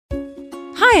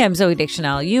Hi, I'm Zooey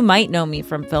Deschanel. You might know me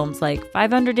from films like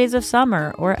 500 Days of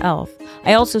Summer or Elf.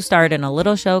 I also starred in a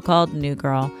little show called New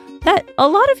Girl that a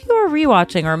lot of you are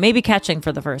rewatching or maybe catching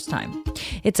for the first time.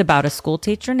 It's about a school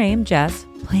teacher named Jess,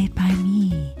 played by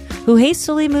me, who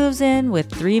hastily moves in with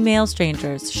 3 male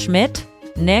strangers, Schmidt,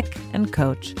 Nick, and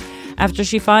Coach, after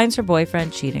she finds her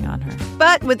boyfriend cheating on her.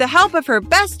 But with the help of her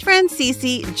best friend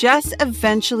Cece, Jess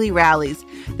eventually rallies.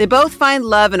 They both find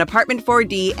love in apartment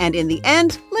 4D and in the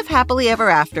end, live happily ever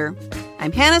after.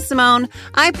 I'm Hannah Simone.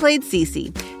 I played Cece.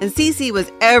 And Cece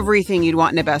was everything you'd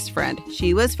want in a best friend.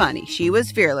 She was funny, she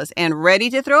was fearless, and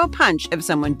ready to throw a punch if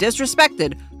someone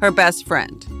disrespected her best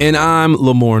friend. And I'm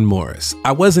Lamorne Morris.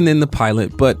 I wasn't in the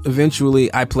pilot, but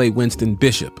eventually I played Winston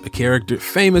Bishop, a character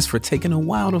famous for taking a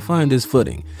while to find his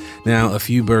footing. Now, a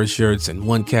few bird shirts and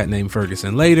one cat named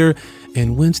Ferguson later,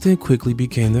 and Winston quickly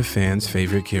became the fans'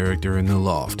 favorite character in the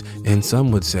loft. And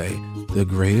some would say, the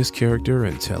greatest character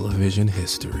in television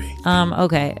history.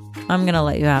 Okay, I'm gonna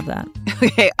let you have that.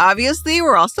 Okay, obviously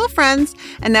we're all still friends,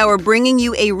 and now we're bringing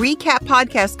you a recap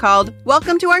podcast called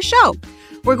Welcome to Our Show.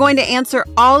 We're going to answer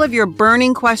all of your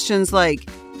burning questions like,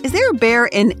 is there a bear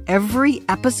in every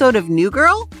episode of New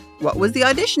Girl? What was the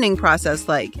auditioning process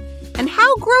like? And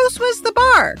how gross was the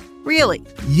bar? Really?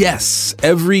 Yes,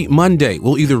 every Monday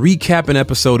we'll either recap an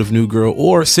episode of New Girl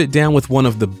or sit down with one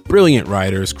of the brilliant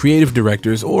writers, creative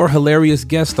directors, or hilarious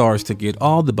guest stars to get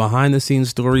all the behind-the-scenes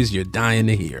stories you're dying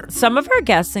to hear. Some of our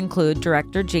guests include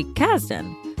director Jake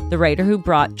Kasdan, the writer who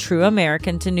brought True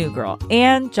American to New Girl,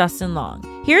 and Justin Long.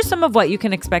 Here's some of what you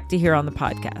can expect to hear on the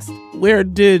podcast. Where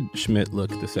did Schmidt look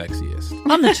the sexiest?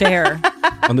 On the chair.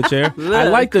 On the chair? I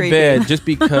like the bed just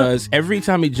because every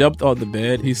time he jumped on the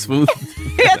bed, he smoothed.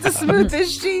 He had the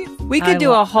smoothest sheet. We could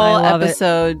do a whole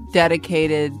episode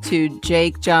dedicated to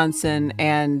Jake Johnson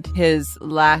and his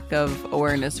lack of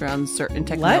awareness around certain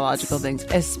technological things,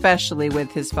 especially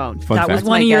with his phone. That was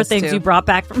one of your things you brought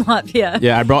back from Latvia.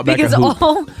 Yeah, I brought back because a hoop.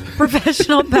 All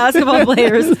professional basketball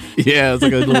players. Yeah, it's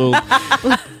like a little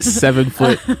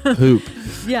 7-foot hoop.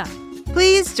 Yeah.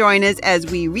 Please join us as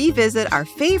we revisit our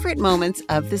favorite moments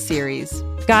of the series.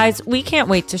 Guys, we can't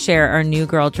wait to share our New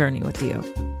Girl journey with you.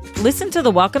 Listen to the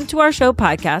Welcome to Our Show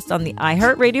podcast on the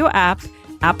iHeartRadio app,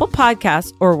 Apple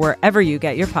Podcasts, or wherever you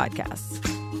get your podcasts.